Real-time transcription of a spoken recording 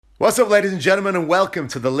What's up, ladies and gentlemen, and welcome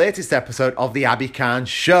to the latest episode of The Abby Khan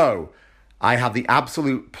Show. I have the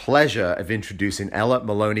absolute pleasure of introducing Ella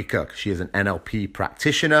Molony Cook. She is an NLP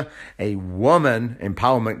practitioner, a woman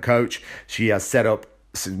empowerment coach. She has set up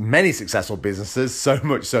many successful businesses, so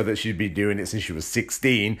much so that she's been doing it since she was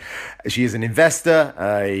 16. She is an investor,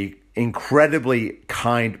 a incredibly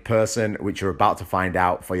kind person, which you're about to find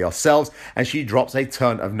out for yourselves, and she drops a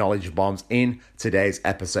ton of knowledge bombs in today's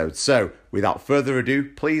episode. So without further ado,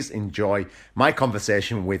 please enjoy my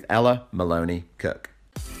conversation with Ella Molony Cook.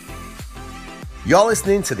 You're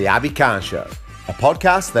listening to The Abby Khan Show, a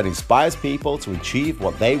podcast that inspires people to achieve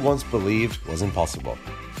what they once believed was impossible.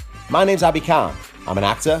 My name's Abby Khan. I'm an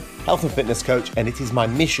actor, health and fitness coach, and it is my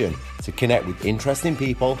mission to connect with interesting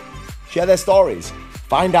people, share their stories,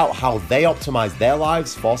 find out how they optimize their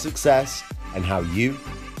lives for success, and how you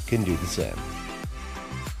can do the same.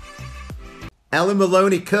 Ella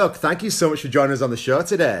Molony Cook, thank you so much for joining us on the show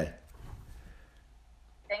today.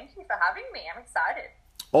 Thank you for having me. I'm excited.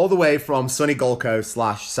 All the way from sunny Gold Coast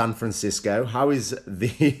 / San Francisco. How is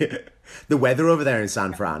the weather over there in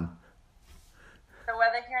San Fran? The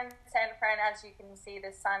weather here in San Fran, as you can see,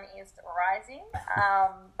 the sun is rising.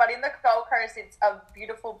 But in the Gold Coast, it's a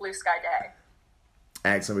beautiful blue sky day.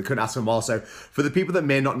 Excellent. We couldn't ask for more. So for the people that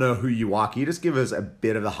may not know who you are, can you just give us a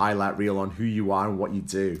bit of a highlight reel on who you are and what you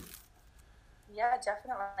do? Yeah,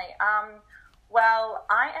 definitely. Well,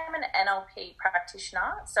 I am an NLP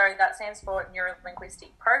practitioner. So that stands for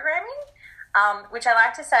Neuro-Linguistic Programming, which I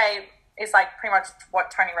like to say is like pretty much what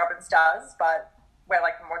Tony Robbins does, but we're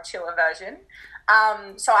like a more chiller version.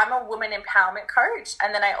 So I'm a woman empowerment coach,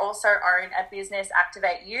 and then I also own a business,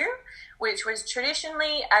 Activate You, which was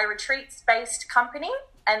traditionally a retreats-based company,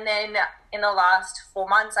 and then in the last 4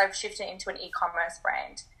 months, I've shifted into an e-commerce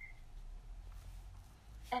brand.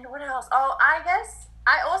 And what else? Oh, I guess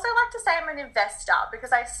I also like to say I'm an investor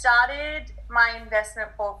because I started my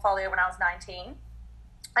investment portfolio when I was 19,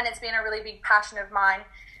 and it's been a really big passion of mine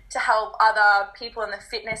to help other people in the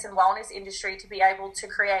fitness and wellness industry to be able to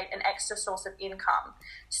create an extra source of income.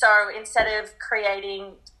 So instead of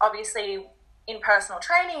creating, obviously, in personal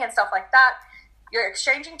training and stuff like that, you're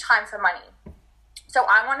exchanging time for money. So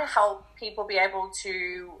I want to help people be able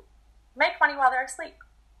to make money while they're asleep.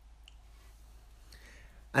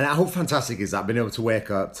 And how fantastic is that, being able to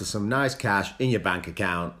wake up to some nice cash in your bank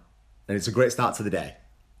account, and it's a great start to the day.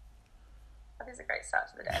 That is a great start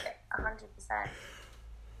to the day, 100%.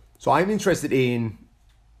 So I'm interested in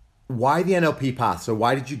why the NLP path. So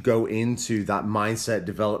why did you go into that mindset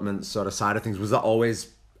development sort of side of things? Was that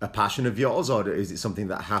always a passion of yours, or is it something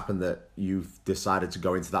that happened that you've decided to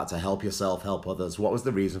go into that to help yourself, help others? What was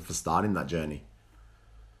the reason for starting that journey?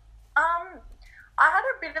 I had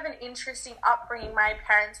a bit of an interesting upbringing. My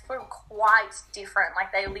parents were quite different.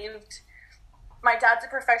 Like my dad's a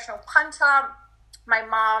professional punter. My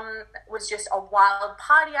mom was just a wild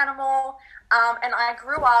party animal. And I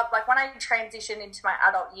grew up, like when I transitioned into my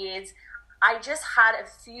adult years, I just had a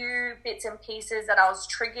few bits and pieces that I was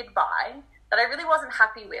triggered by that I really wasn't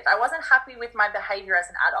happy with. I wasn't happy with my behavior as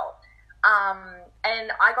an adult.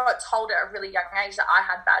 And I got told at a really young age that I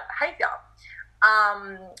had bad behavior.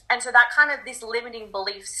 And so that kind of, this limiting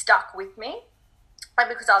belief stuck with me. And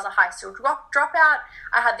because I was a high school dropout,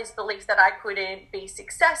 I had this belief that I couldn't be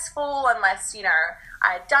successful unless,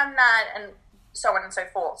 I had done that, and so on and so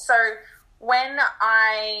forth. So when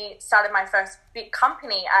I started my first big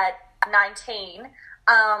company at 19,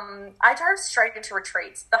 I drove straight into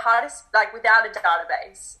retreats. The hardest, like without a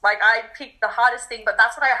database. Like I picked the hardest thing, but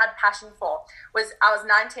that's what I had passion for. I was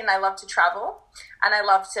 19, I loved to travel, and I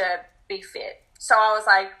loved to be fit. So I was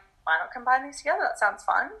like, why not combine these together? That sounds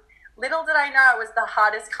fun. Little did I know it was the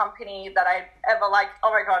hardest company that I'd ever oh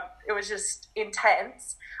my God, it was just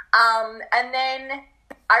intense. And then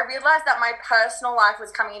I realized that my personal life was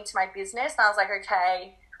coming into my business, and I was like,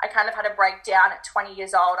 okay, I kind of had a breakdown at 20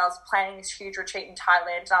 years old. I was planning this huge retreat in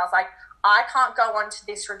Thailand, and I was like, I can't go on to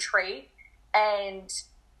this retreat and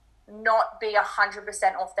not be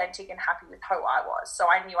 100% authentic and happy with who I was. So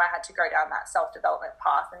I knew I had to go down that self-development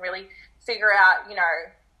path and really figure out,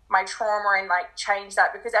 my trauma and change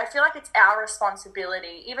that, because I feel like it's our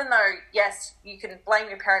responsibility, even though, yes, you can blame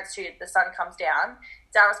your parents till the sun comes down.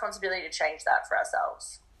 It's our responsibility to change that for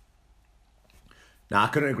ourselves. No, I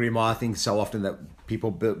couldn't agree more. I think so often that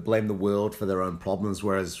people blame the world for their own problems,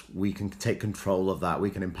 whereas we can take control of that. We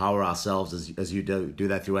can empower ourselves, as you do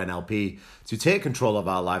that through NLP, to take control of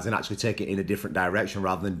our lives and actually take it in a different direction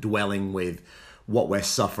rather than dwelling with what we're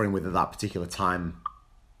suffering with at that particular time.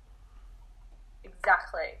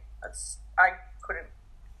 Exactly. I couldn't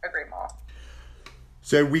agree more.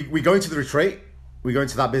 So we go into the retreat, we go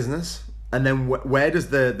into that business. And then where does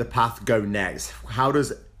the path go next? How does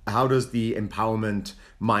the empowerment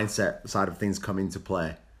mindset side of things come into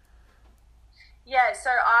play? Yeah, so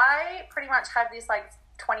I pretty much had this like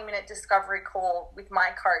 20-minute discovery call with my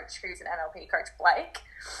coach, who's an NLP coach, Blake.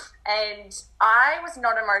 And I was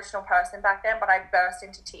not an emotional person back then, but I burst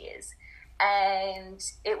into tears. And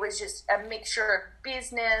it was just a mixture of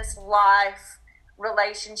business, life,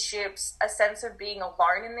 relationships, a sense of being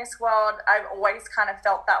alone in this world. I've always kind of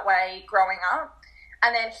felt that way growing up.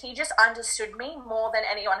 And then he just understood me more than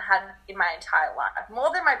anyone had in my entire life,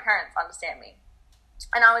 more than my parents understand me.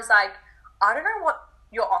 And I was like, I don't know what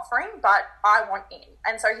you're offering, but I want in.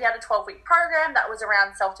 And so he had a 12-week program that was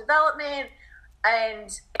around self-development, and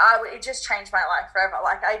it just changed my life forever.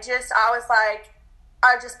 Like I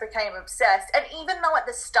just became obsessed. And even though at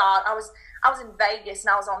the start I was in Vegas and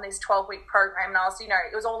I was on this 12-week program, and I was,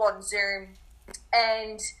 it was all on Zoom,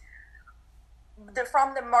 and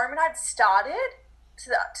from the moment I'd started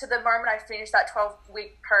to the moment I finished that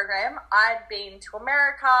 12-week program, I'd been to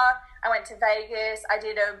America, I went to Vegas, I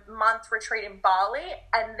did a month retreat in Bali,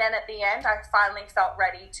 and then at the end, I finally felt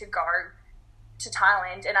ready to go to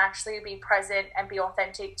Thailand and actually be present and be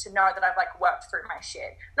authentic, to know that I've like worked through my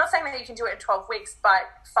shit. Not saying that you can do it in 12 weeks, but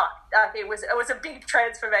it was a big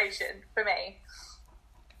transformation for me.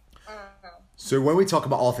 Mm-hmm. So when we talk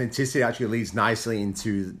about authenticity, it actually leads nicely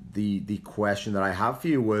into the question that I have for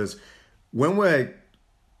you was, when we're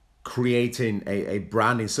creating a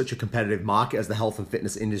brand in such a competitive market as the health and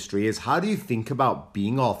fitness industry is, how do you think about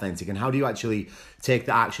being authentic, and how do you actually take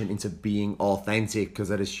the action into being authentic?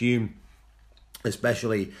 Because I'd assume,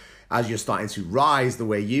 especially as you're starting to rise the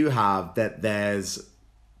way you have, that there's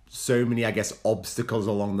so many, I guess, obstacles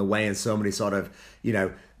along the way, and so many sort of,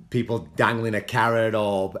 people dangling a carrot,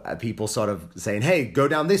 or people sort of saying, hey, go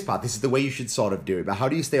down this path, this is the way you should sort of do it. But how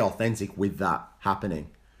do you stay authentic with that happening?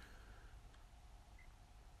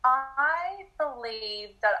 I believe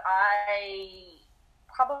that I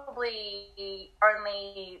probably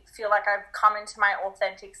only feel like I've come into my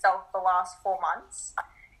authentic self the last 4 months,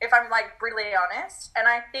 if I'm like brutally honest. And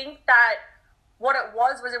I think that what it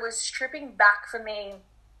was it was stripping back for me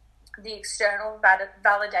the external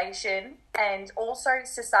validation and also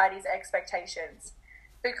society's expectations,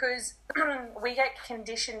 because we get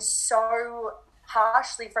conditioned so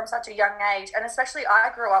harshly from such a young age. And especially I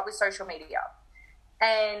grew up with social media,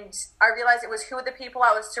 and I realized it was who the people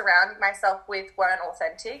I was surrounding myself with weren't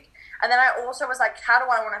authentic. And then I also was like, how do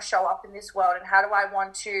I want to show up in this world, and how do I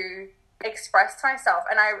want to express myself?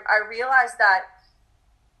 And I realized that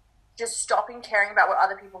just stopping caring about what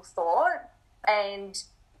other people thought and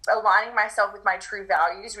aligning myself with my true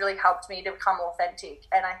values really helped me to become authentic.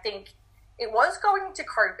 And I think it was going into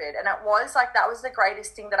COVID, and it was like, that was the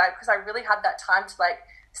greatest thing because I really had that time to like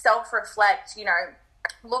self-reflect,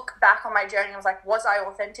 look back on my journey. I was like, was I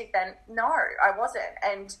authentic then? No, I wasn't.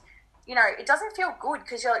 And it doesn't feel good,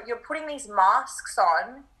 because you're putting these masks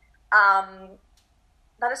on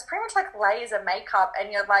that is pretty much like layers of makeup,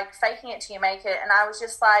 and you're like faking it till you make it. And I was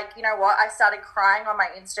just like, you know what, I started crying on my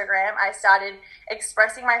Instagram. I started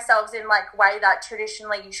expressing myself in like way that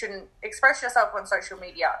traditionally you shouldn't express yourself on social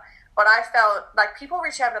media. But I felt like people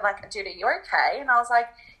reached out and were like, dude, are you okay? And I was like,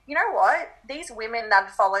 you know what, these women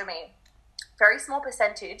that follow me, very small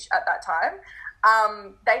percentage at that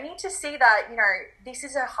time, they need to see that, this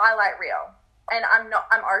is a highlight reel, and I'm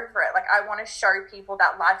over it. Like, I want to show people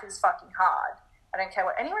that life is fucking hard. I don't care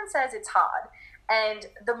what anyone says, it's hard. And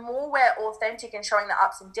the more we're authentic and showing the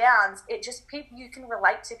ups and downs, you can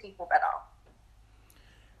relate to people better.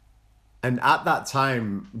 And at that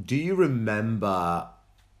time, do you remember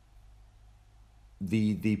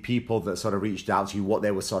the people that sort of reached out to you, what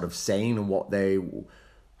they were sort of saying, and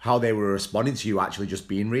how they were responding to you actually just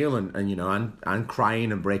being real and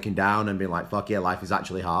crying and breaking down and being like, fuck yeah, life is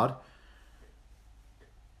actually hard?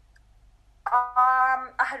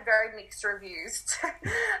 I had very mixed reviews,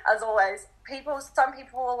 as always. Some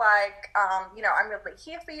people were like, I'm really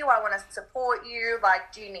here for you. I want to support you.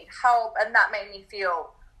 Like, do you need help? And that made me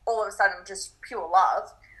feel all of a sudden just pure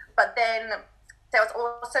love. But then there was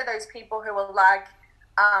also those people who were like,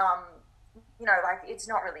 like, it's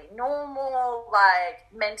not really normal,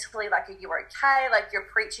 like, mentally, like, are you okay? Like, you're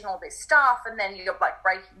preaching all this stuff, and then you're, like,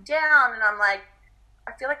 breaking down. And I'm like,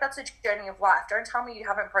 I feel like that's a journey of life. Don't tell me you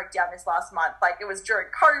haven't broke down this last month. Like, it was during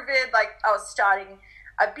COVID. Like, I was starting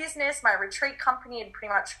a business. My retreat company had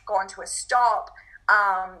pretty much gone to a stop.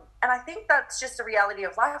 And I think that's just the reality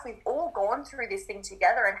of life. We've all gone through this thing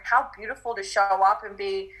together, and how beautiful to show up and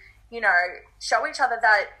be, show each other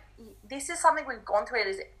that this is something we've gone through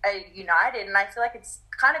as a united. And I feel like it's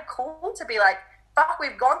kind of cool to be like, fuck,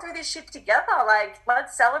 we've gone through this shit together. Like,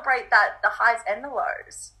 let's celebrate that, the highs and the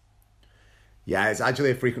lows. Yeah, it's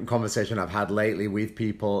actually a frequent conversation I've had lately with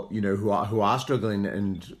people, who are struggling.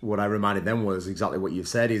 And what I reminded them was exactly what you've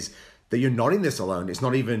said, is that you're not in this alone. It's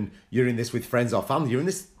not even you're in this with friends or family. You're in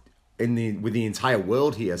this with the entire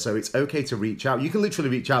world here. So it's okay to reach out. You can literally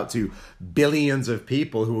reach out to billions of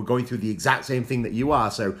people who are going through the exact same thing that you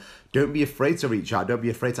are. So don't be afraid to reach out. Don't be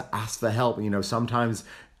afraid to ask for help. Sometimes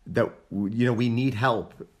we need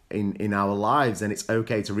help in our lives, and it's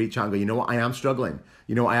okay to reach out and go, you know what, I am struggling.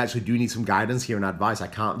 I actually do need some guidance here and advice. I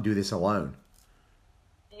can't do this alone.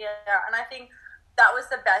 Yeah, and I think that was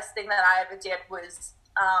the best thing that I ever did was,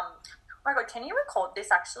 oh my God, can you record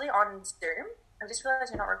this actually on Zoom? I just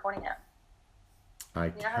realized you're not recording it. I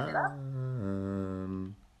You know how to do that?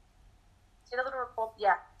 See the little record?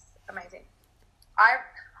 Yeah, amazing.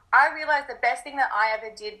 I realized the best thing that I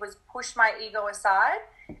ever did was push my ego aside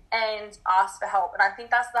and ask for help. And I think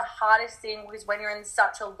that's the hardest thing, because when you're in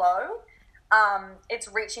such a low, it's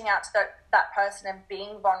reaching out to that person and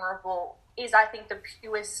being vulnerable is, I think, the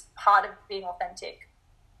purest part of being authentic.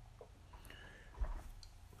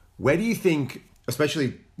 Where do you think,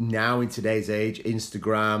 especially now in today's age,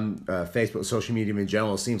 Instagram, Facebook, social media in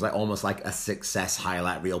general, seems like almost like a success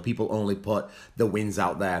highlight reel. People only put the wins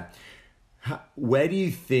out there. Where do you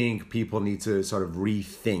think people need to sort of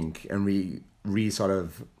rethink and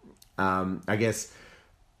I guess,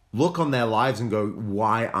 look on their lives and go,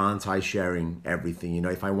 why aren't I sharing everything?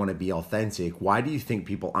 If I want to be authentic, why do you think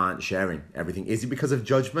people aren't sharing everything? Is it because of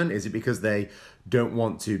judgment? Is it because they don't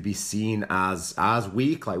want to be seen as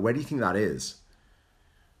weak? Like, where do you think that is?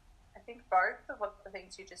 I think both of what the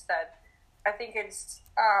things you just said. I think it's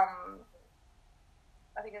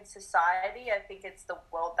society. I think it's the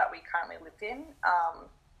world that we currently live in. I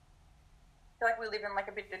feel like we live in like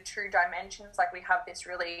a bit of two dimensions. Like, we have this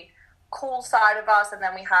really cool side of us, and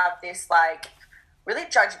then we have this like really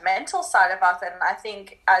judgmental side of us. And I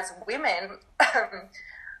think as women,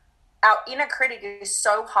 our inner critic is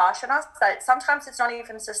so harsh on us that sometimes it's not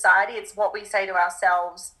even society, it's what we say to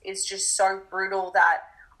ourselves is just so brutal that,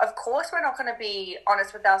 of course, we're not going to be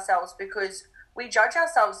honest with ourselves, because we judge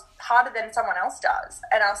ourselves harder than someone else does.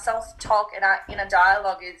 And our self-talk and our inner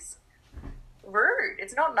dialogue is rude.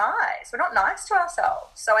 It's not nice. We're not nice to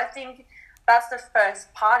ourselves. So I think that's the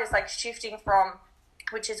first part, is like shifting from,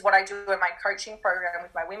 which is what I do in my coaching program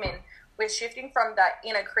with my women, we're shifting from that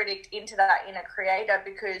inner critic into that inner creator,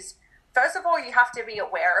 because first of all, you have to be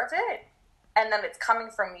aware of it, and then it's coming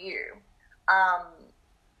from you.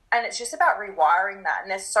 And it's just about rewiring that.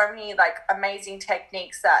 And there's so many like amazing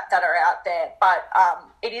techniques that are out there, but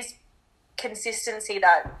it is consistency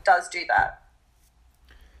that does do that.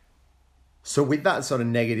 So with that sort of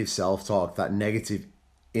negative self-talk, that negative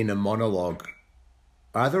inner monologue,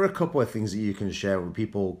 are there a couple of things that you can share where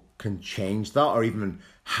people can change that, or even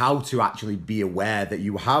how to actually be aware that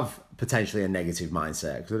you have potentially a negative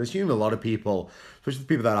mindset? Because I assume a lot of people, especially the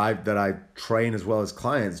people that I train as well as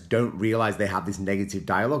clients, don't realize they have this negative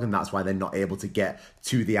dialogue, and that's why they're not able to get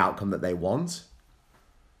to the outcome that they want.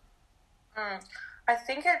 I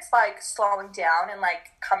think it's like slowing down and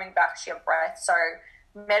like coming back to your breath. So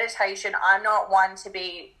meditation, I'm not one to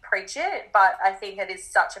preach it, but I think it is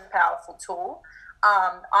such a powerful tool.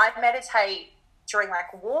 I meditate during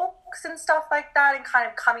like walks and stuff like that, and kind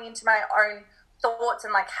of coming into my own thoughts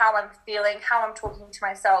and like how I'm feeling, how I'm talking to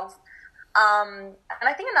myself. And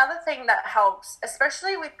I think another thing that helps,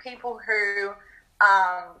 especially with people who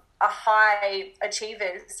are high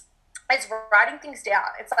achievers, is writing things down.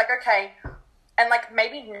 It's like, okay, and like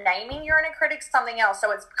maybe naming your inner critic something else,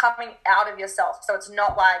 so it's coming out of yourself. So it's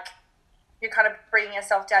not like you're kind of bringing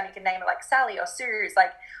yourself down. You can name it like Sally or Sue's.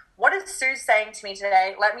 Like, what is Sue saying to me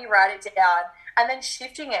today? Let me write it down. And then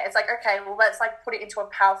shifting it. It's like, okay, well, let's like put it into a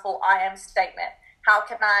powerful I am statement. How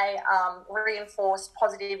can I reinforce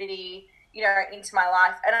positivity, into my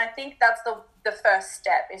life? And I think that's the first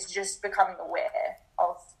step, is just becoming aware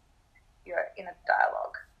of your inner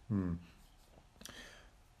dialogue.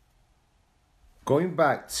 Going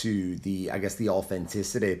back to the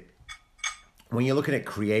authenticity, when you're looking at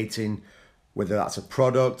creating, whether that's a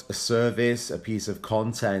product, a service, a piece of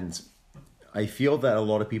content, I feel that a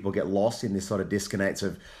lot of people get lost in this sort of disconnect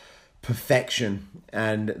of perfection,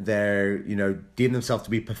 and they're, deem themselves to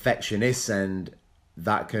be perfectionists, and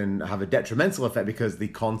that can have a detrimental effect because the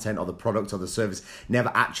content or the product or the service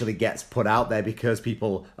never actually gets put out there because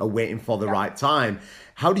people are waiting for the right time.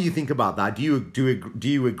 How do you think about that? Do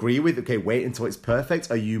you agree with, okay, wait until it's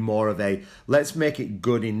perfect? Are you more of a, let's make it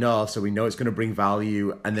good enough so we know it's going to bring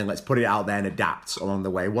value, and then let's put it out there and adapt along the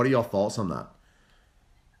way? What are your thoughts on that?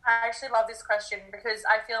 I actually love this question because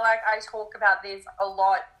I feel like I talk about this a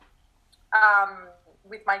lot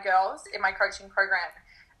with my girls in my coaching program.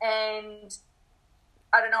 And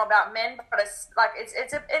I don't know about men, but it's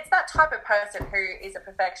that type of person who is a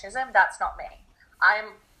perfectionism. That's not me.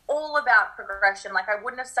 I'm all about progression. Like, I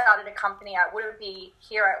wouldn't have started a company. I wouldn't be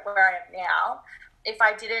here at where I am now if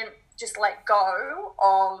I didn't just let go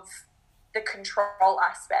of the control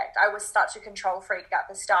aspect. I was such a control freak at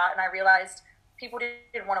the start, and I realized people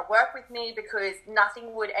didn't want to work with me because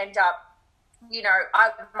nothing would end up,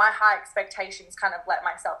 my high expectations kind of let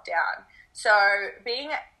myself down. So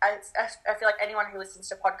I feel like anyone who listens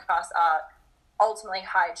to podcasts are ultimately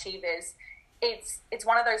high achievers. It's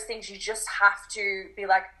one of those things you just have to be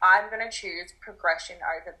like, I'm going to choose progression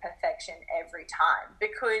over perfection every time,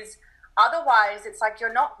 because otherwise it's like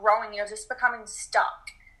you're not growing, you're just becoming stuck.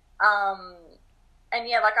 And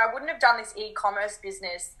yeah, like, I wouldn't have done this e-commerce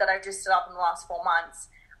business that I've just set up in the last 4 months.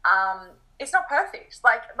 It's not perfect.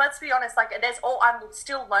 Like, let's be honest, like, I'm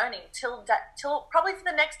still learning till probably for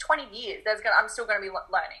the next 20 years. I'm still going to be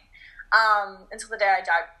learning, until the day I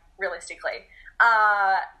die, realistically.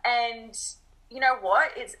 And you know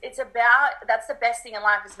what? That's the best thing in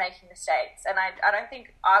life, is making mistakes. And I don't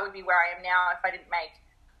think I would be where I am now if I didn't make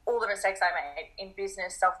all the mistakes I made in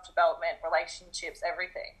business, self-development, relationships,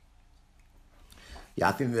 everything. Yeah,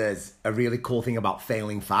 I think there's a really cool thing about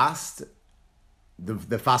failing fast.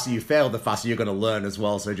 The faster you fail, the faster you're going to learn as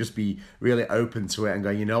well. So just be really open to it and go,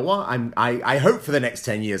 you know what? I hope for the next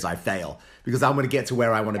 10 years I fail, because I'm going to get to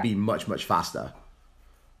where I want to be much, much faster.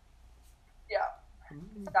 Yeah,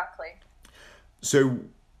 exactly. So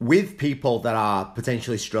with people that are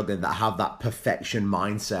potentially struggling, that have that perfection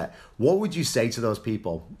mindset, what would you say to those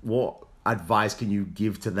people? What advice can you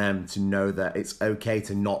give to them to know that it's okay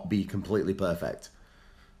to not be completely perfect?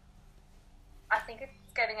 I think it's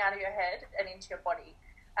getting out of your head and into your body.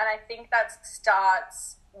 And I think that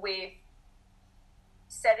starts with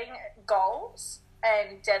setting goals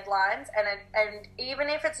and deadlines, and even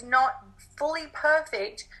if it's not fully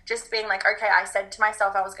perfect, just being like, okay, I said to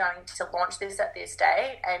myself I was going to launch this at this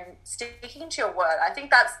date, and sticking to your word. I think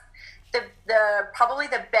that's the probably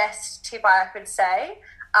the best tip I could say,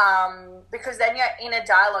 because then you're in a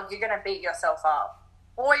dialogue, you're going to beat yourself up.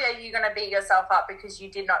 Boy, are you going to beat yourself up because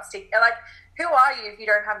you did not stick. Like, who are you if you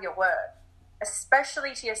don't have your word,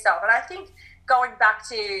 especially to yourself? And I think going back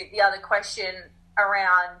to the other question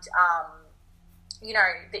around,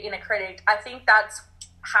 the inner critic, I think that's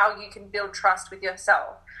how you can build trust with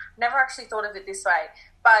yourself. Never actually thought of it this way,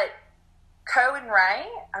 but Cohen Ray,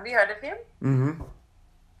 have you heard of him? Mm-hmm.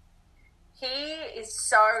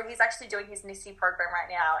 He's actually doing his NISI program right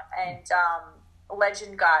now, and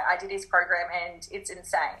legend guy. I did his program, and it's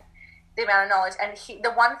insane, the amount of knowledge. And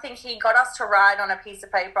the one thing he got us to write on a piece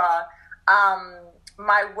of paper,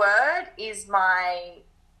 my word is my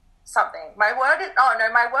something. My word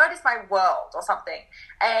is my world, or something.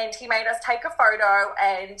 And he made us take a photo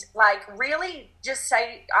and, like, really just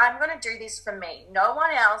say, I'm going to do this for me. No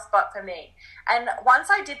one else but for me. And once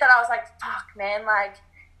I did that, I was like, fuck, man, like,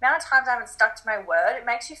 the amount of times I haven't stuck to my word, it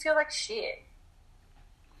makes you feel like shit.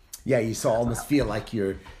 Yeah, you sort of almost feel like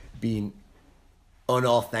you're being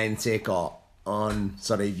unauthentic or on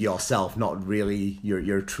sort of yourself, not really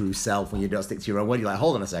your true self when you don't stick to your own word. You're like,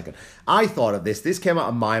 hold on a second. I thought of this coame out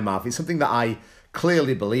of my mouth. It's something that I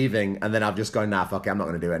clearly believe in, and then I've just gone, nah, fuck it, I'm not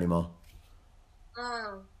going to do it anymore.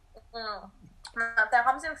 That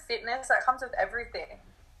comes in fitness, that comes with everything.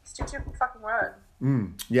 Stick to your fucking word.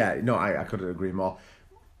 Yeah, no, I couldn't agree more.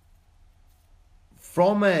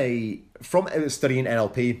 From studying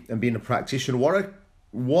NLP and being a practitioner,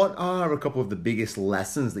 what are a couple of the biggest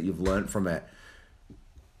lessons that you've learned from it?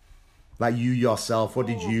 Like, you yourself, what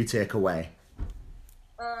did you take away?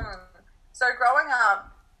 So growing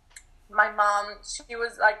up, my mom, she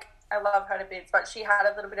was like, I love her to bits, but she had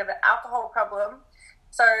a little bit of an alcohol problem.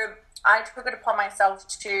 So I took it upon myself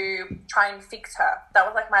to try and fix her. That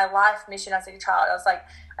was like my life mission as a child. I was like,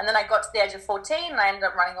 and then I got to the age of 14 and I ended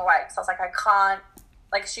up running away. So I was like, I can't,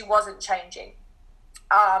 like, she wasn't changing.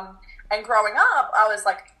 And growing up, I was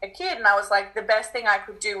like a kid, and I was like, the best thing I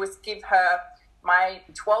could do was give her my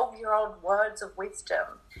 12-year-old words of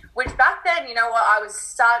wisdom, which back then, you know what, I was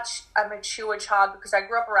such a mature child because I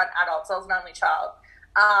grew up around adults. I was an only child.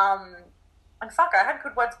 And fuck, I had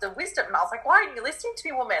good words of wisdom, and I was like, why aren't you listening to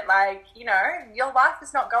me, woman? Like, you know, your life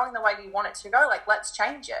is not going the way you want it to go. Like, let's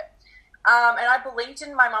change it. And I believed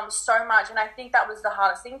in my mum so much, and I think that was the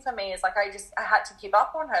hardest thing for me, is like I had to give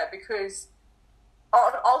up on her because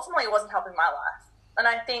ultimately it wasn't helping my life. And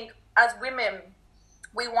I think as women,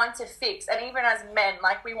 we want to fix, and even as men,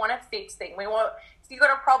 like, we want to fix things. We want, if you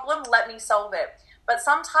got a problem, let me solve it. But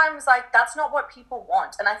sometimes like that's not what people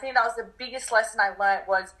want. And I think that was the biggest lesson I learned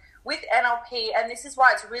was with NLP, and this is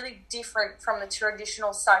why it's really different from the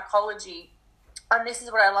traditional psychology. And this is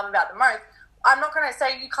what I love about the most. I'm not going to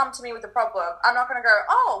say you come to me with a problem. I'm not going to go,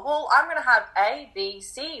 oh, well, I'm going to have A, B,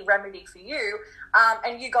 C remedy for you,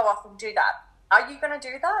 and you go off and do that. Are you going to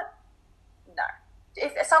do that? No.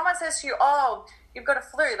 If someone says to you, oh, you've got a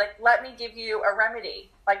flu, like, let me give you a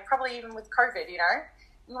remedy, like probably even with COVID, you know,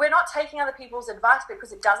 we're not taking other people's advice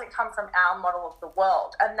because it doesn't come from our model of the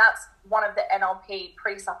world. And that's one of the NLP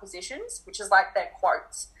presuppositions, which is like their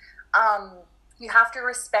quotes. You have to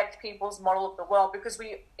respect people's model of the world because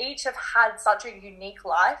we each have had such a unique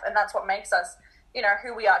life, and that's what makes us, you know,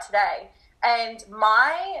 who we are today. And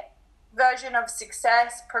my version of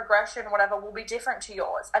success, progression, whatever, will be different to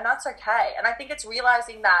yours, and that's okay. And I think it's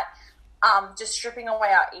realizing that, just stripping away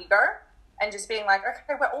our ego and just being like,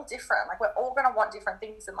 okay, we're all different. Like, we're all going to want different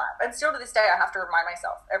things in life. And still to this day, I have to remind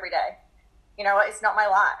myself every day, you know, it's not my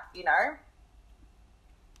life, you know?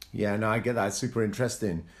 Yeah, no, I get that. It's super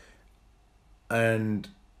interesting. And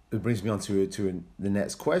it brings me on to the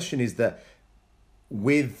next question is that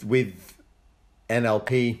with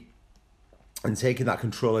NLP and taking that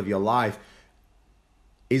control of your life,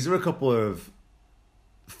 is there a couple of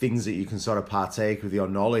things that you can sort of partake with your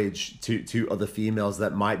knowledge to other females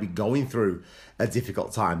that might be going through a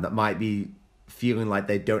difficult time, that might be feeling like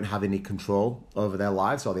they don't have any control over their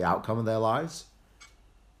lives or the outcome of their lives?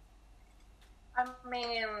 I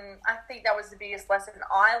mean, I think that was the biggest lesson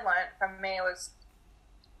I learned from me was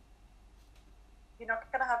you're not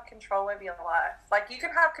going to have control over your life. Like, you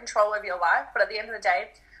can have control over your life, but at the end of the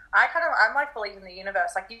day, I'm like believe in the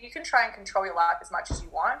universe. Like, you can try and control your life as much as you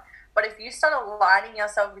want, but if you start aligning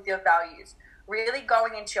yourself with your values, really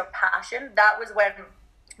going into your passion, that was when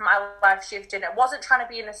my life shifted. It wasn't trying to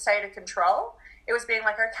be in a state of control. It was being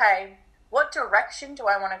like, okay, what direction do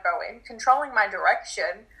I want to go in? Controlling my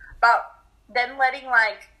direction, but then letting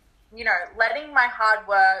my hard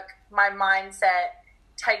work, my mindset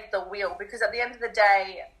take the wheel. Because at the end of the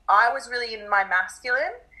day, I was really in my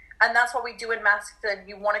masculine, and that's what we do in masculine.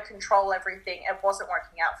 You want to control everything. It wasn't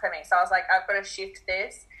working out for me. So I was like, I've got to shift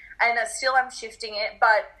this. And still I'm shifting it,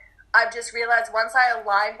 but I've just realized once I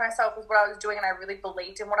aligned myself with what I was doing and I really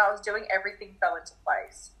believed in what I was doing, everything fell into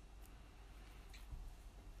place.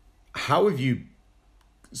 How have you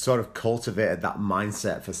sort of cultivated that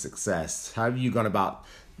mindset for success? How have you gone about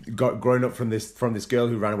growing up from this girl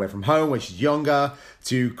who ran away from home when she's younger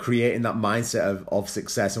to creating that mindset of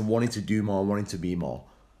success and wanting to do more, wanting to be more?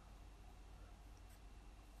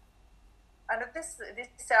 I know this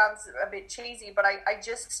sounds a bit cheesy, but I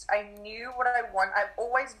knew what I want. I've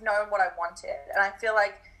always known what I wanted, and I feel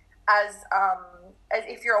like as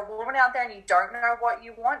if you're a woman out there and you don't know what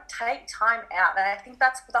you want, take time out. And I think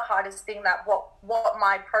that's the hardest thing that what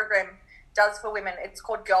my program does for women. It's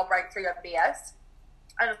called Girl Breakthrough Your BS,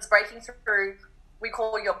 and it's breaking through, we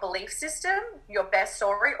call your belief system, your best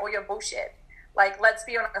story, or your bullshit. Like, let's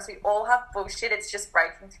be honest, we all have bullshit. It's just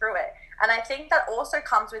breaking through it. And I think that also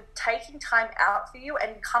comes with taking time out for you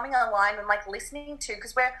and coming online and like listening to,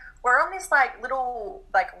 because we're on this like little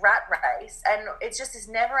like rat race, and it's just this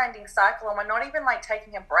never ending cycle, and we're not even like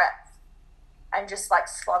taking a breath and just like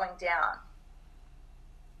slowing down.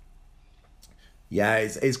 Yeah,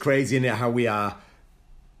 it's crazy, isn't it, how we are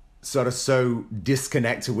sort of so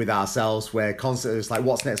disconnected with ourselves. We're constantly just like,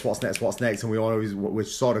 what's next, and we're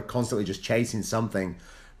sort of constantly just chasing something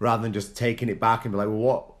rather than just taking it back and be like,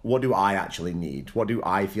 well, what do I actually need? What do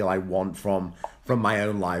I feel I want from my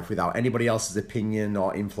own life without anybody else's opinion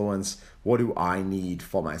or influence? What do I need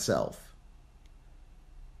for myself?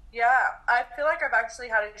 Yeah, I feel like I've actually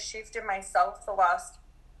had a shift in myself the last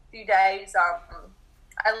few days.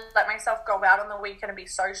 I let myself go out on the weekend and be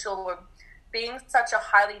social, and being such a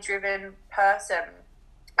highly driven person,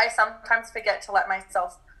 I sometimes forget to let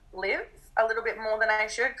myself live a little bit more than I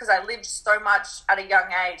should, because I lived so much at a young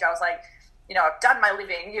age. I was like, you know, I've done my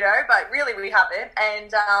living, you know, but really we haven't.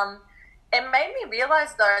 And it made me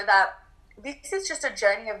realize, though, that this is just a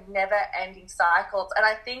journey of never-ending cycles. And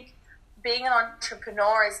I think being an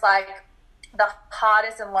entrepreneur is like the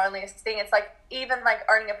hardest and loneliest thing. It's like even like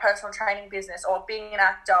owning a personal training business or being an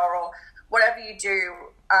actor or whatever you do.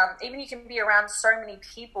 Even you can be around so many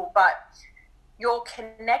people, but your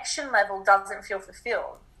connection level doesn't feel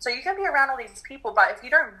fulfilled. So you can be around all these people, but if you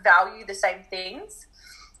don't value the same things,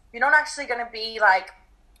 you're not actually going to be like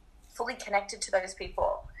fully connected to those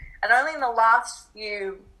people. And only in the last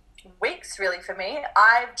few weeks, really, for me,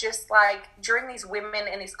 I've just like, during these women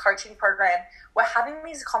in this coaching program, we're having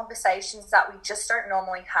these conversations that we just don't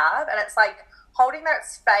normally have. And it's like holding that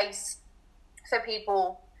space for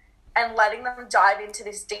people and letting them dive into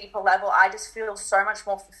this deeper level, I just feel so much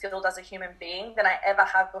more fulfilled as a human being than I ever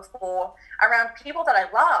have before around people that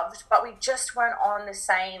I loved, but we just weren't on the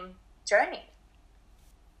same journey.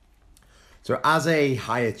 So as a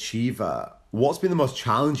high achiever, what's been the most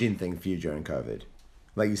challenging thing for you during COVID?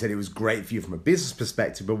 Like you said, it was great for you from a business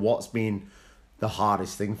perspective, but what's been the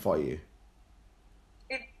hardest thing for you?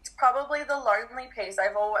 It's probably the lonely piece.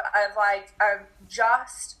 I've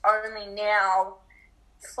just only now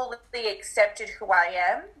fully accepted who I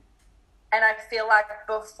am. And I feel like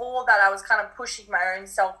before that I was kind of pushing my own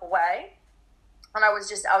self away. And I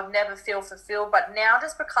would never feel fulfilled. But now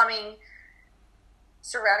just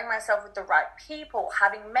surrounding myself with the right people,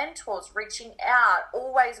 having mentors, reaching out,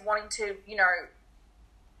 always wanting to,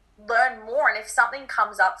 learn more. And if something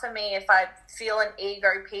comes up for me, if I feel an ego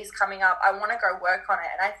piece coming up, I want to go work on it.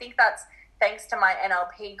 And I think that's thanks to my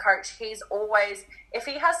NLP coach. He's always, if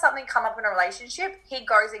he has something come up in a relationship, he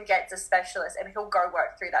goes and gets a specialist and he'll go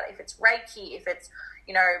work through that. If it's Reiki, if it's,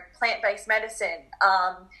 plant-based medicine.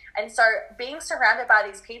 And so being surrounded by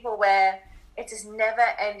these people where it's this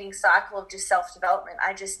never-ending cycle of just self-development,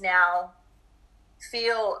 I just now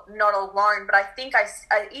feel not alone. But I think I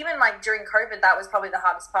even like during COVID, that was probably the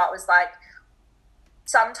hardest part, was like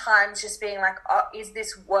sometimes just being like, oh, is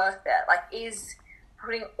this worth it? Like, is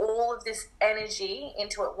putting all of this energy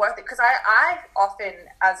into it worth it? Because I often,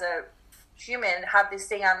 as a human, have this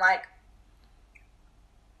thing, I'm like,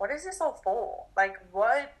 what is this all for? Like,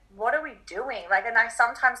 what are we doing? Like, and I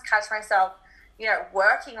sometimes catch myself,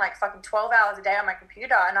 working like fucking 12 hours a day on my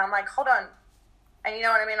computer, and I'm like, hold on. And you know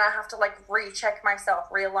what I mean? I have to like recheck myself,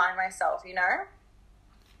 realign myself,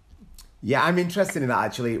 Yeah, I'm interested in that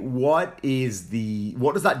actually. What does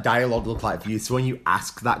that dialogue look like for you? So when you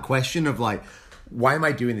ask that question of like, why am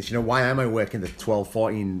I doing this? Why am I working the 12,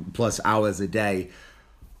 14 plus hours a day?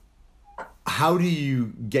 How do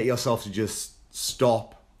you get yourself to just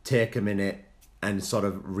stop, take a minute, and sort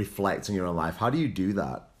of reflect on your own life? How do you do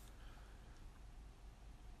that?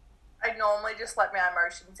 I normally just let my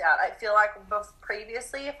emotions out. I feel like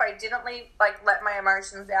previously, if I didn't let my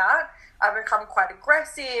emotions out, I'd become quite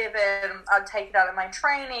aggressive and I'd take it out of my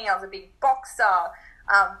training. I was a big boxer.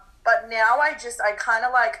 But now I kind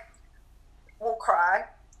of like will cry.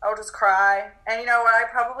 I'll just cry. And you know what? I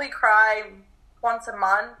probably cry once a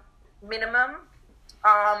month minimum,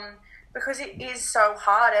 because it is so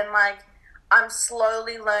hard. And like, I'm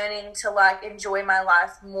slowly learning to like enjoy my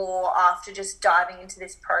life more after just diving into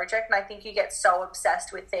this project. And I think you get so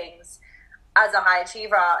obsessed with things as a high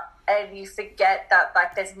achiever and you forget that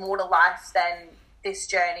like there's more to life than this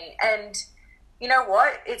journey. And you know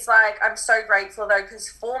what? It's like, I'm so grateful though, because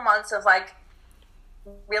 4 months of like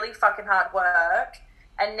really fucking hard work,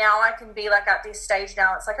 and now I can be like at this stage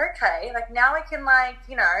now, it's like, okay, like now I can like,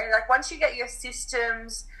 like once you get your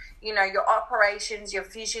systems, your operations, your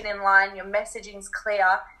vision in line, your messaging's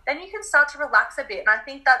clear, then you can start to relax a bit. And I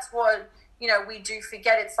think that's what, we do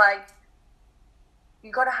forget. It's like,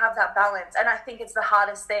 you got to have that balance. And I think it's the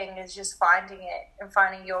hardest thing, is just finding it and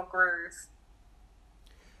finding your groove.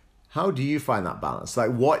 How do you find that balance?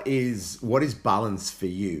 Like, what is balance for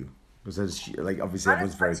you? Because like, obviously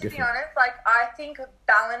everyone's very different. To be honest, like, I think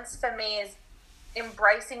balance for me is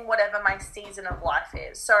embracing whatever my season of life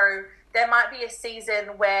is. So there might be a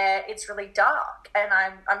season where it's really dark and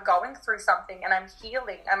I'm going through something and I'm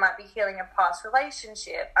healing. I might be healing a past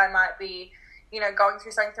relationship. I might be, going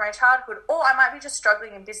through something through my childhood, or I might be just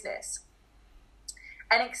struggling in business.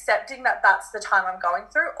 And accepting that that's the time I'm going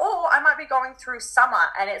through. Or I might be going through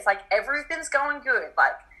summer and it's like everything's going good.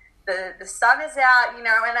 Like the sun is out, and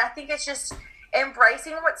I think it's just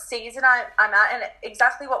embracing what season I'm at, and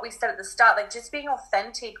exactly what we said at the start, like just being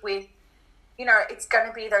authentic with, it's going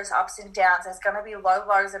to be those ups and downs. There's going to be low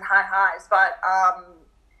lows and high highs. But,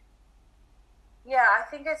 yeah, I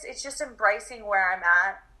think it's just embracing where I'm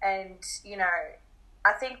at. And,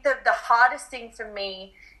 I think that the hardest thing for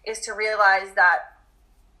me is to realize that,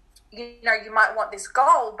 you might want this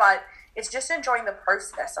goal, but it's just enjoying the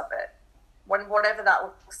process of it, whatever that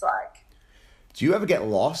looks like. Do you ever get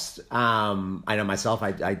lost? I know myself,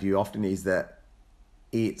 I do often, is that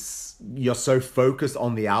you're so focused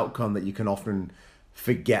on the outcome that you can often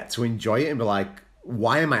forget to enjoy it and be like,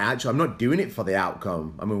 why am I'm not doing it for the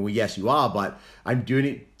outcome. I mean, well, yes, you are, but I'm doing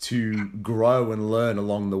it to grow and learn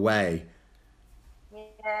along the way.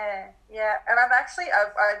 Yeah. And I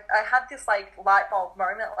had this like light bulb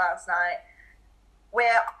moment last night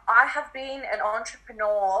where I have been an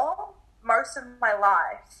entrepreneur most of my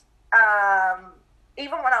life.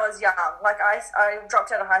 Even when I was young, like I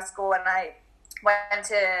dropped out of high school and I went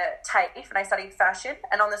to TAFE and I studied fashion.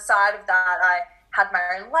 And on the side of that, I had my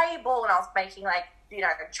own label and I was making like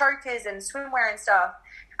chokers and swimwear and stuff.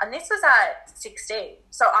 And this was at 16.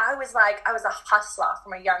 So I was a hustler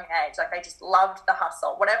from a young age. Like, I just loved the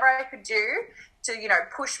hustle. Whatever I could do to,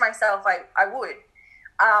 push myself, I would.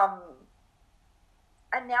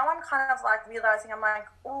 And now I'm kind of like realizing, I'm like,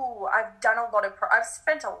 ooh, I've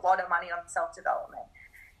spent a lot of money on self-development.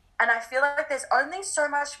 And I feel like there's only so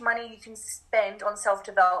much money you can spend on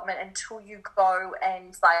self-development until you go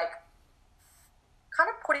and like kind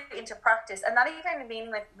of put it into practice. And that even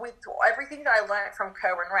meaning like with everything that I learned from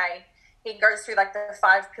Kerwin Ray, he goes through like the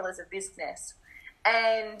 5 pillars of business.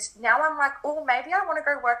 And now I'm like, oh, maybe I want to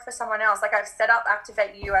go work for someone else. Like, I've set up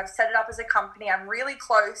Activate You. I've set it up as a company. I'm really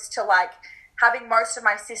close to like having most of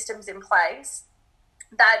my systems in place.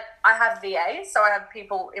 That I have VAs, so I have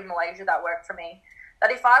people in Malaysia that work for me.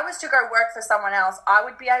 That if I was to go work for someone else, I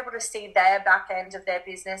would be able to see their back end of their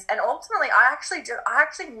business. And ultimately, I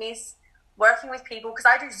actually miss working with people, because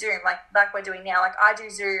I do Zoom, like we're doing now. Like, I do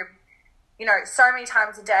Zoom, so many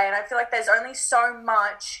times a day. And I feel like there's only so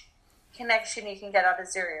much connection you can get out of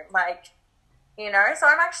Zoom. Like, so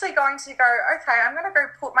I'm actually going to go, okay, I'm going to go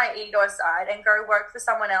put my ego aside and go work for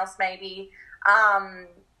someone else maybe.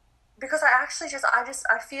 Because I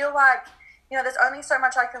feel like, there's only so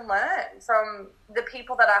much I can learn from the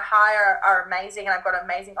people that I hire are amazing, and I've got an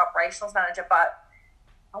amazing operations manager, but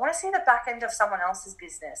I want to see the back end of someone else's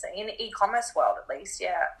business, in the e-commerce world at least,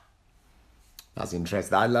 yeah. That's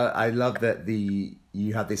interesting. I love that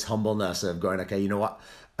you have this humbleness of going, okay, you know what?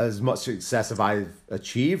 As much success as I've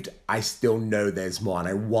achieved, I still know there's more, and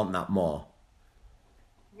I want that more.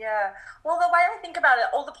 Yeah. Well, the way I think about it,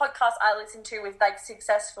 all the podcasts I listen to with like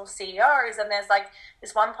successful CEOs, and there's like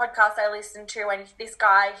this one podcast I listen to, and this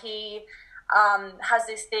guy, he has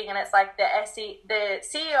this thing, and it's like the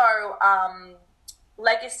CEO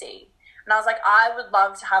legacy. And I was like, I would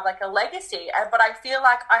love to have like a legacy, but I feel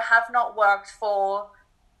like I have not worked for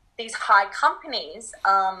these high companies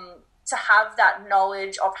to have that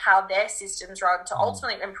knowledge of how their systems run to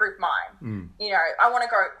ultimately improve mine. I want to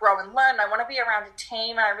grow and learn. I want to be around a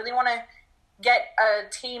team, and I really want to get a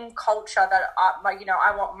team culture that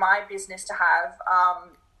I want my business to have.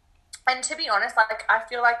 And to be honest, like, I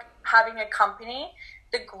feel like having a company,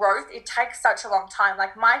 the growth, it takes such a long time.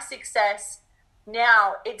 Like, my success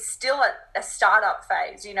now, it's still at a startup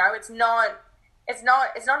phase. It's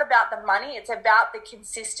not about the money, it's about the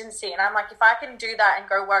consistency. And I'm like, if I can do that and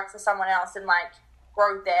go work for someone else and like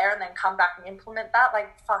grow there and then come back and implement that,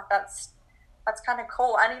 like, fuck, that's kind of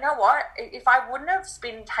cool. And you know what? If I wouldn't have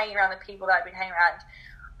been hanging around the people that I've been hanging around,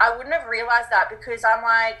 I wouldn't have realized that, because I'm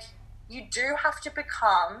like, you do have to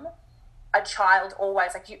become a child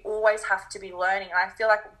always. Like, you always have to be learning. And I feel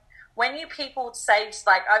like when people say, just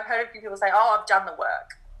like, I've heard a few people say, oh, I've done the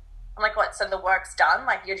work. I'm like, what, so the work's done?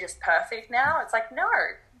 Like, you're just perfect now? It's like, no.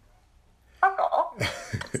 Fuck off.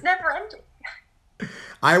 It's never ending.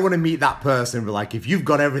 I want to meet that person, but like, if you've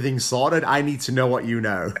got everything sorted, I need to know what you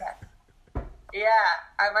know. Yeah.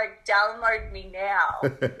 I'm like, download me now.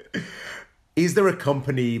 Is there a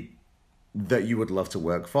company that you would love to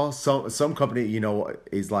work for? Some company,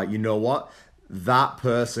 is like, you know what? That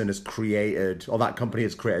person has created, or that company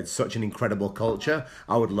has created such an incredible culture.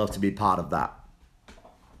 I would love to be part of that.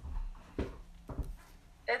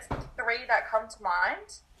 There's 3 that come to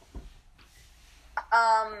mind.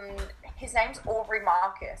 His name's Aubrey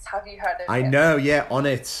Marcus. Have you heard of him? I know, yeah, on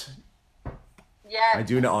it. Yeah. I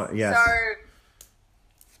do know on it, yes.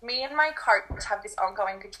 So, me and my coach have this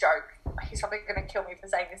ongoing joke. He's probably going to kill me for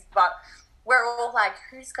saying this, but we're all like,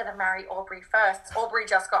 who's going to marry Aubrey first? Aubrey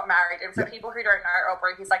just got married. And for people who don't know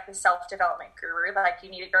Aubrey, he's like the self-development guru. Like, you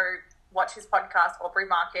need to go watch his podcast, Aubrey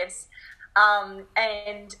Marcus.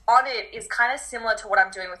 And on it is kind of similar to what I'm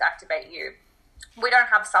doing with Activate You. We don't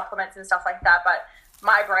have supplements and stuff like that, but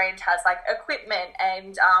my brand has like equipment,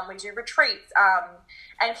 and we do retreats.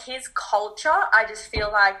 And his culture, I just feel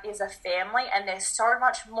like, is a family, and they're so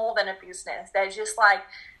much more than a business. They're just like,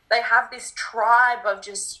 they have this tribe of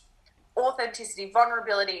just authenticity,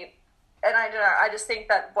 vulnerability. And I don't know, I just think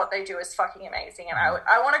that what they do is fucking amazing. And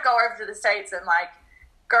I want to go over to the States and like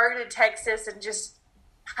go to Texas and just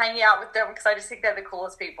hang out with them, because I just think they're the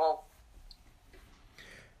coolest people.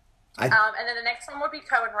 And then the next one would be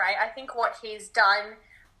Kerwin Ray. I think what he's done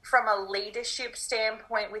from a leadership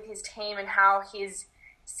standpoint with his team and how his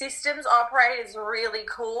systems operate is really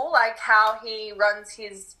cool. Like, how he runs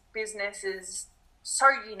his business is so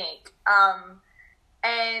unique.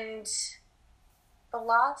 And the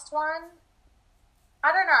last one,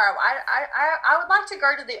 I don't know. I would like to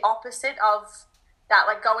go to the opposite of that,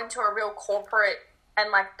 like go into a real corporate and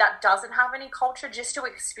like that doesn't have any culture, just to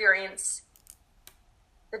experience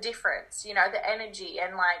the difference, you know, the energy,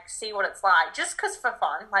 and like see what it's like, just because for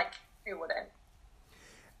fun. Like, who wouldn't?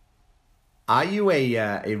 Are you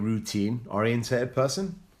a routine oriented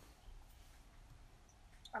person?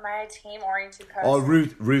 Am I a team oriented person? Or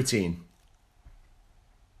routine?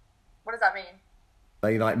 What does that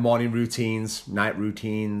mean? Like morning routines, night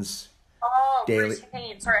routines, Oh, daily.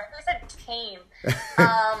 routine. Sorry, I thought you said team.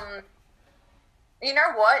 You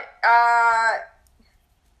know what?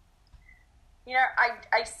 You know,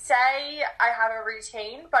 I say I have a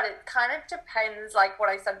routine, but it kind of depends, like what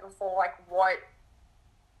I said before, like what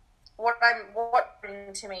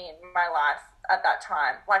happened to me in my life at that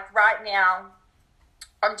time. Like right now,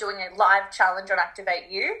 I'm doing a live challenge on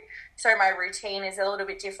Activate You. So my routine is a little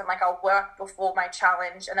bit different. Like I'll work before my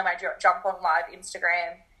challenge and then I jump on live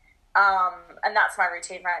Instagram. And that's my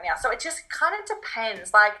routine right now. So it just kind of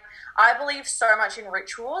depends. Like I believe so much in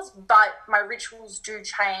rituals, but my rituals do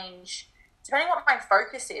change depending what my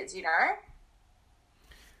focus is, you know?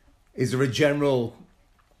 Is there a general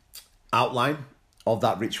outline of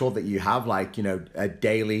that ritual that you have, like, you know, a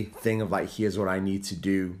daily thing of like, here's what I need to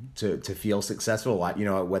do to feel successful, like, you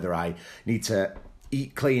know, whether I need to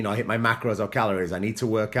eat clean or hit my macros or calories, I need to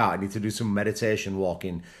work out, I need to do some meditation,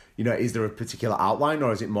 walking, you know, is there a particular outline,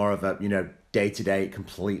 or is it more of a, you know, day to day it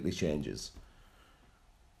completely changes?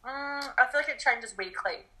 I feel like it changes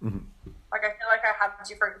weekly. Mm-hmm. Like I feel like I have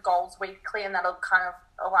different goals weekly and that'll kind of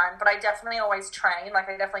align, but I definitely always train. Like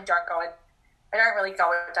I definitely I don't really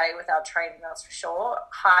go a day without training, that's for sure.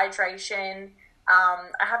 Hydration. I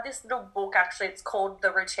have this little book, actually, it's called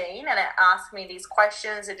The Routine, and it asks me these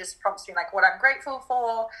questions. It just prompts me, like, what I'm grateful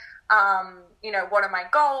for, you know, what are my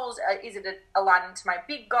goals? Is it aligning to my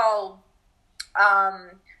big goal?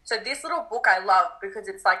 So this little book I love because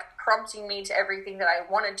it's, like, prompting me to everything that I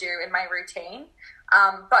want to do in my routine.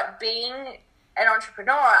 But being an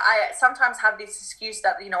entrepreneur, I sometimes have this excuse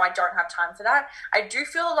that, you know, I don't have time for that. I do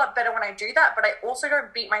feel a lot better when I do that, but I also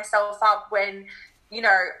don't beat myself up when, you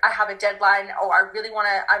know, I have a deadline or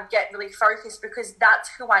I get really focused, because that's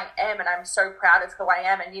who I am and I'm so proud of who I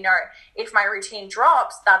am. And, you know, if my routine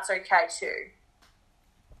drops, that's okay too.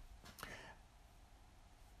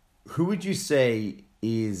 Who would you say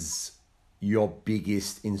is your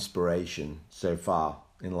biggest inspiration so far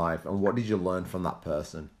in life, and what did you learn from that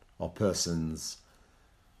person or persons?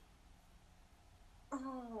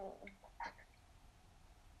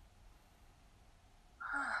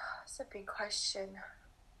 That's a big question.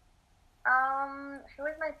 Who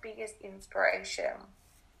is my biggest inspiration?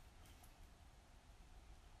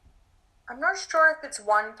 I'm not sure if it's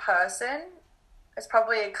one person. It's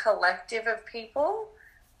probably a collective of people,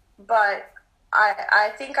 but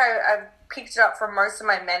I think I've picked it up from most of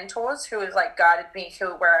my mentors who have like guided me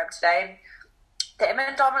to where I am today. They're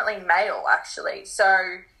predominantly male, actually.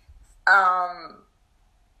 So,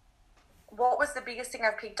 what was the biggest thing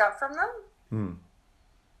I've picked up from them?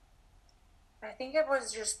 I think it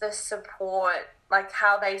was just the support, like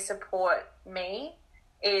how they support me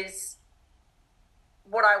is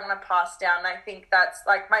what I want to pass down. I think that's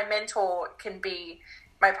like my mentor can be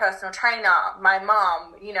my personal trainer, my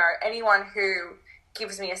mom, you know, anyone who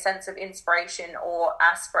gives me a sense of inspiration or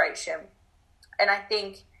aspiration. And I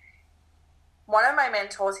think one of my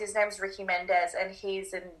mentors, his name's Ricky Mendez, and he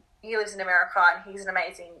lives in America, and he's an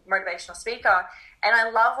amazing motivational speaker. And I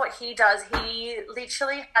love what he does. He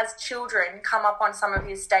literally has children come up on some of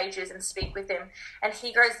his stages and speak with him. And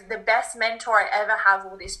he goes, the best mentor I ever have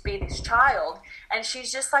will be this child. And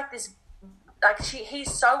she's just like this,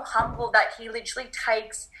 he's so humble that he literally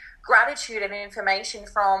takes gratitude and information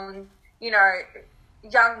from, you know,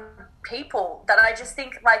 young people, that I just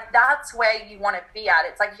think like that's where you want to be at.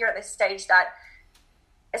 It's like you're at this stage that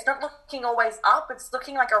it's not looking always up, it's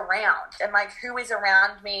looking like around, and like who is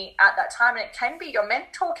around me at that time. And it can be your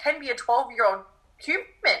mentor, can be a 12-year-old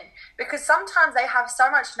human, because sometimes they have so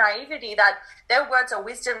much naivety that their words of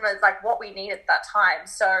wisdom is like what we need at that time.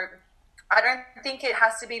 So I don't think it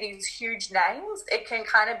has to be these huge names. It can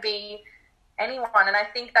kind of be anyone. And I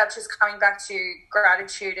think that's just coming back to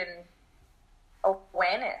gratitude and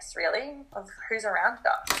awareness, really, of who's around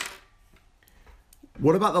us.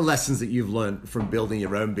 What about the lessons that you've learned from building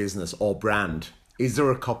your own business or brand? Is there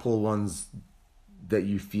a couple of ones that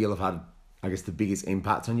you feel have had, I guess, the biggest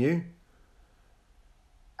impact on you?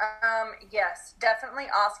 Yes, definitely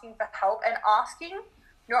asking for help, and asking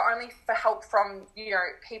not only for help from, you know,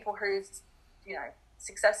 people who's, you know,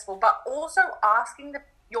 successful, but also asking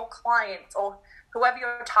your clients or whoever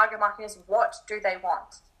your target market is, what do they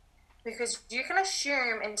want? Because you can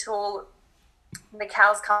assume until the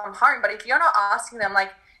cows come home, but if you're not asking them,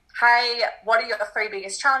 like, hey, what are your three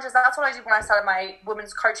biggest challenges? That's what I did when I started my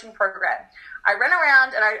women's coaching program. I ran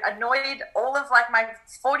around and I annoyed all of like my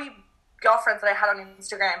 40 girlfriends that I had on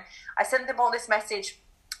Instagram. I sent them all this message,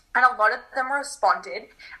 and a lot of them responded.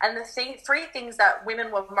 And the three things that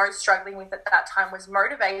women were most struggling with at that time was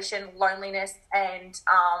motivation, loneliness, and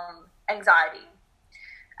anxiety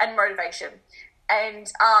and motivation.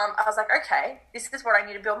 And I was like, okay, this is what I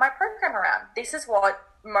need to build my program around. This is what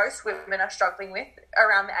most women are struggling with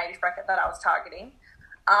around the age bracket that I was targeting.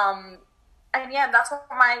 And yeah, that's what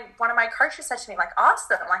one of my coaches said to me, like, ask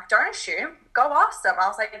them, like, don't assume, go ask them. I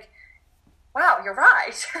was like, wow, you're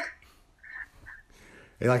right.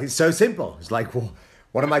 Like, it's so simple. It's like, well,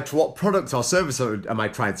 what product or service am I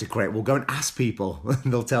trying to create? Well, go and ask people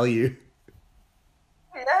and they'll tell you.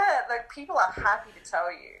 Yeah, like, people are happy to tell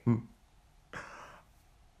you.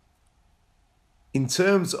 In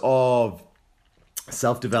terms of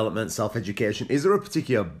self-development, self-education, is there a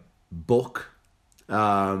particular book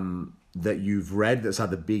that you've read that's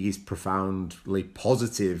had the biggest profoundly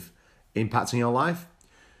positive impact on your life?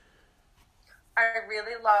 I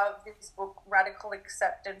really love this book, Radical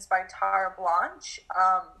Acceptance by Tara Blanche.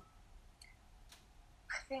 I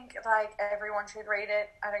think, like, everyone should read it.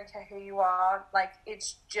 I don't care who you are. Like,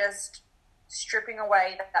 it's just stripping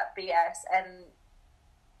away that BS and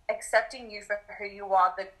accepting you for who you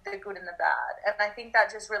are, the good and the bad. And I think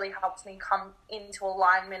that just really helps me come into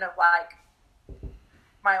alignment of, like,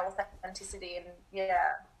 my authenticity, and,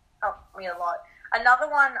 yeah, helped me a lot. Another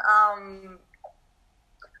one, I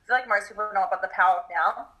feel like most people know about The Power of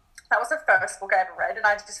Now. That was the first book I ever read, and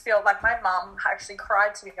I just feel like my mum actually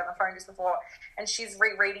cried to me on the phone just before, and she's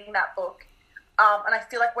rereading that book. And I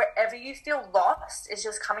feel like wherever you feel lost, it's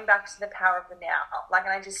just coming back to the power of the now. Like,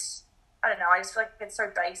 and I don't know, I just feel like it's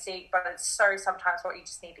so basic, but it's so sometimes what you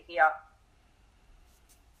just need to hear.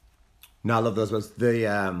 No, I love those books.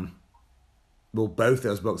 Both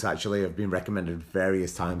those books actually have been recommended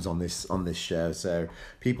various times on this show. So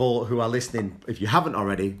people who are listening, if you haven't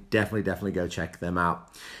already, definitely go check them out.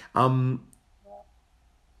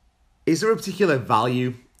 Is there a particular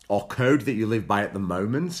value or code that you live by at the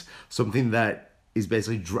moment? Something that is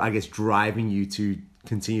basically, I guess, driving you to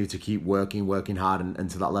continue to keep working hard and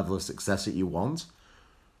to that level of success that you want?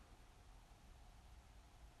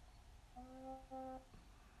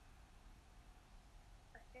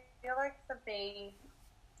 I feel like for me,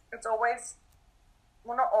 it's always,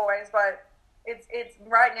 well, not always, but it's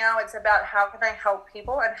right now it's about how can I help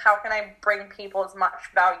people and how can I bring people as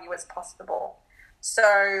much value as possible.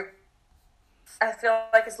 So I feel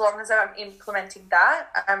like as long as I'm implementing that,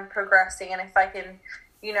 I'm progressing. And if I can,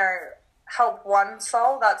 help one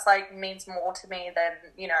soul, that's like means more to me than,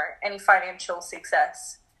 any financial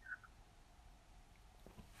success.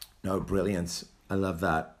 No, brilliant. I love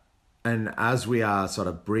that. And as we are sort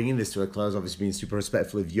of bringing this to a close, obviously being super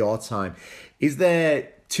respectful of your time, is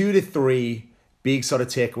there 2 to 3 big sort of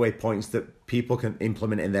takeaway points that people can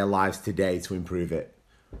implement in their lives today to improve it?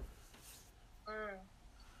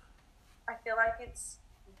 I feel like it's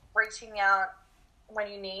reaching out when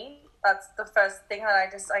you need. That's the first thing that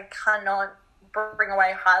I cannot bring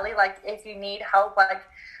away highly. Like, if you need help, like,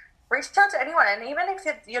 reach out to anyone. And even if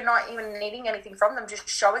you're not even needing anything from them, just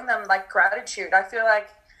showing them, like, gratitude. I feel like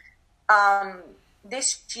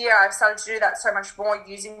this year I've started to do that so much more,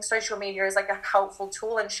 using social media as like a helpful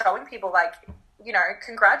tool and showing people, like,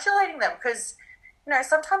 congratulating them, because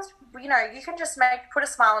sometimes you can just put a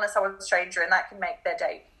smile on someone's stranger and that can make their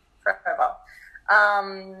day forever.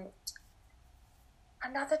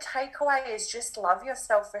 Another takeaway is just love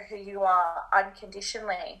yourself for who you are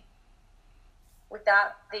unconditionally,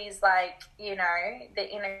 without these, like, the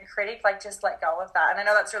inner critic. Like, just let go of that. And I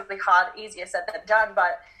know that's really hard, easier said than done,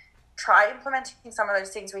 but try implementing some of those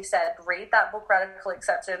things we said. Read that book, Radical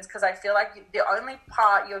Acceptance, because I feel like the only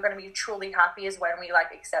part you're going to be truly happy is when we,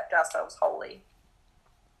 like, accept ourselves wholly.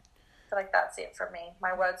 I feel like that's it from me.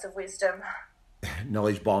 My words of wisdom.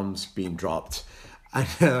 Knowledge bombs being dropped.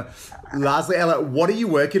 And lastly, Ella, what are you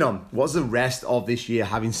working on? What's the rest of this year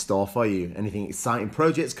have in store for you? Anything exciting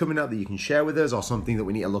projects coming up that you can share with us, or something that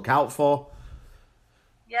we need to look out for?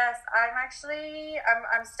 Yes, I'm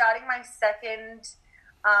starting my second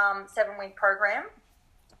 7-week program.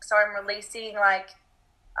 So I'm releasing, like,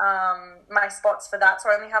 my spots for that. So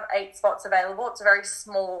I only have 8 spots available. It's a very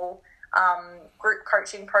small group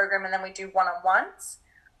coaching program, and then we do one-on-ones.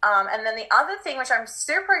 And then the other thing, which I'm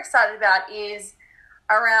super excited about, is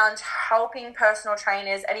around helping personal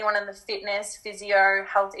trainers, anyone in the fitness, physio,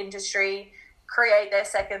 health industry, create their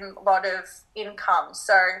second lot of income.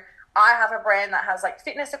 So I have a brand that has like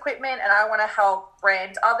fitness equipment and I want to help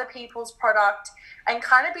brand other people's product and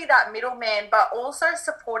kind of be that middleman, but also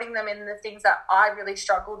supporting them in the things that I really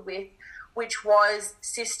struggled with, which was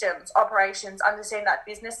systems, operations, understanding that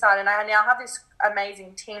business side. And I now have this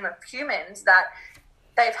amazing team of humans that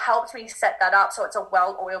they've helped me set that up so it's a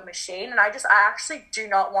well-oiled machine. And I actually do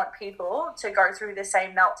not want people to go through the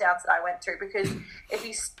same meltdowns that I went through, because if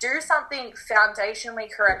you do something foundationally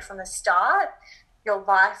correct from the start, your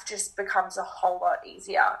life just becomes a whole lot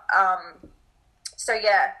easier. So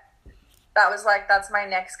yeah, that's my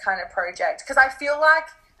next kind of project. Because I feel like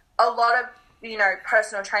a lot of, you know,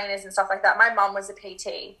 personal trainers and stuff like that, my mum was a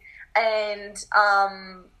PT, and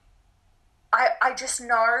I just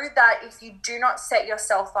know that if you do not set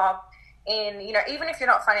yourself up in, you know, even if you're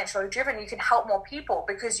not financially driven, you can help more people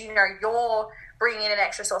because, you know, you're bringing in an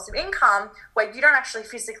extra source of income where you don't actually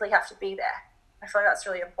physically have to be there. I feel like that's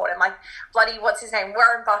really important. Like, bloody, what's his name?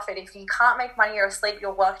 Warren Buffett. If you can't make money or sleep,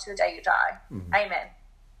 you'll work to the day you die. Mm-hmm. Amen.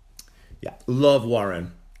 Yeah, love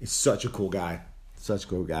Warren. He's such a cool guy. Such a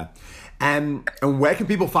cool guy. And where can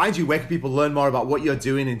people find you? Where can people learn more about what you're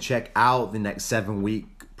doing and check out the next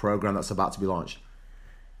 7-week program that's about to be launched?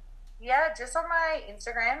 Yeah, just on my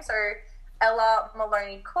Instagram. So Ella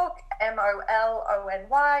Molony Cook,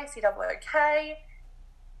 MOLONYCOOK.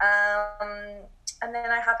 And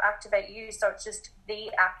then I have Activate You, so it's just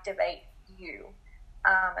the Activate You.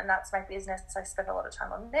 And that's my business. I spend a lot of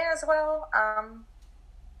time on there as well.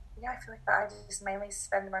 Yeah, I feel like that I just mainly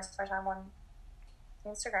spend most of my time on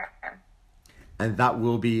Instagram. And that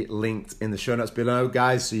will be linked in the show notes below,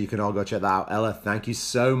 guys, so you can all go check that out. Ella, thank you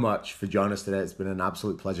so much for joining us today. It's been an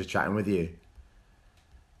absolute pleasure chatting with you.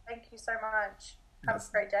 Thank you so much. Have a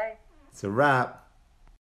great day. It's a wrap.